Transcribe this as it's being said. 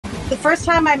The first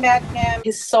time I met him,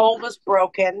 his soul was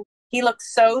broken. He looked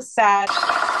so sad.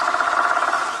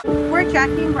 We're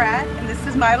Jackie and Brad, and this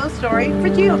is Milo's story for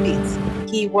GeoBeats.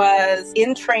 He was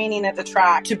in training at the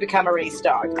track to become a race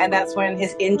dog, and that's when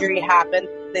his injury happened.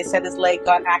 They said his leg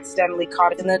got accidentally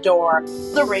caught in the door.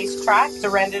 The racetrack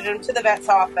surrendered him to the vet's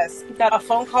office. We got a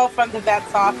phone call from the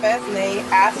vet's office, and they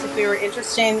asked if we were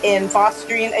interested in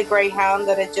fostering a greyhound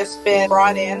that had just been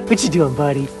brought in. What you doing,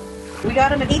 buddy? We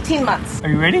got him at 18 months. Are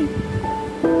you ready?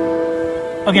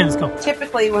 Okay, let's go.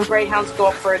 Typically, when greyhounds go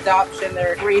up for adoption,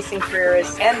 their racing career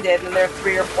is ended and they're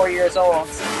 3 or 4 years old.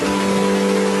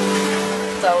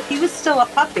 So he was still a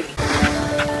puppy.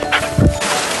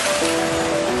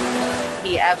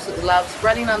 He absolutely loves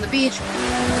running on the beach.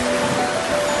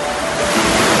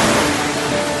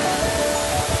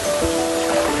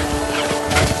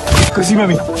 Go see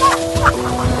mommy.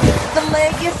 The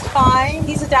leg is fine.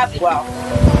 He's adapted well.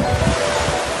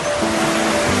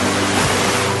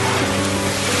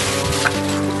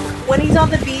 When he's on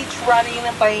the beach running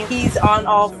and playing, he's on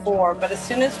all four. But as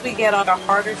soon as we get on a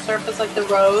harder surface like the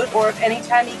road, or if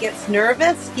anytime he gets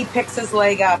nervous, he picks his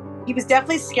leg up. He was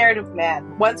definitely scared of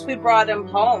men. Once we brought him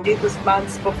home, it was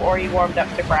months before he warmed up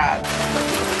to Brad.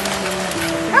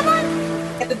 Come on!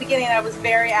 At the beginning, I was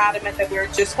very adamant that we were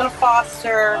just going to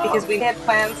foster because we had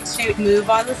plans to move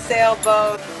on the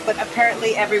sailboat. But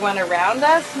apparently everyone around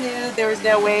us knew there was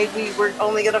no way we were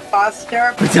only going to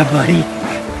foster. What's up, buddy?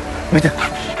 What's up?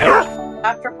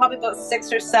 After probably about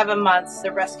 6 or 7 months,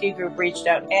 the rescue group reached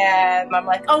out and I'm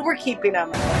like, oh, we're keeping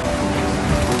him.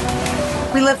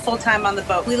 We live full-time on the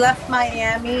boat. We left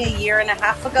Miami a 1.5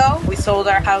 years ago. We sold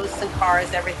our house and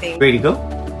cars, everything. Ready to go?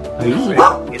 Are you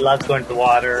ready? He loves going to the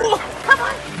water.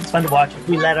 It's fun to watch. If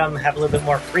we let him have a little bit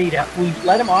more freedom, we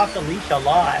let him off the leash a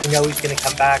lot. We know he's going to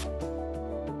come back.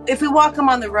 If we walk him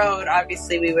on the road,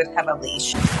 obviously we would have a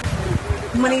leash.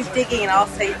 When he's digging, I'll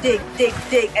say, dig, dig,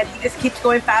 dig, and he just keeps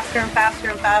going faster and faster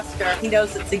and faster. He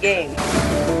knows it's a game.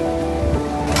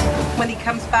 When he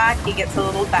comes back, he gets a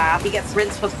little bath. He gets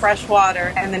rinsed with fresh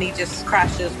water, and then he just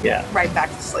crashes right back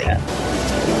to sleep. Yeah.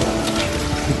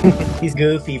 He's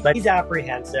goofy, but he's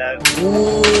apprehensive.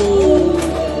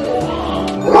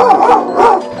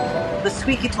 The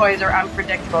squeaky toys are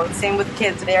unpredictable. Same with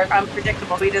kids. They're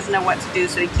unpredictable. He doesn't know what to do,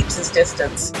 so he keeps his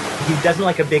distance. He doesn't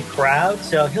like a big crowd,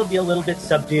 so he'll be a little bit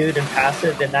subdued and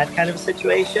passive in that kind of a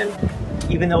situation,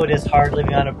 even though it is hard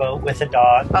living on a boat with a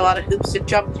dog. A lot of hoops to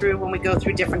jump through when we go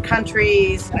through different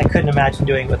countries. I couldn't imagine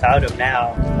doing it without him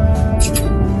now.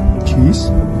 Cheese?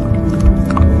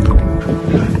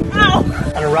 Ow!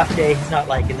 On a rough day, he's not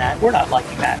liking that. We're not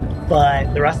liking that.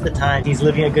 But the rest of the time, he's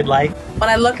living a good life. When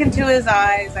I look into his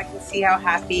eyes, I can see how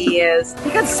happy he is.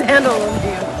 He got sand all over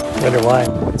you. Wonder why.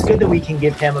 It's good that we can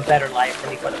give him a better life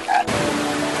than he would have had.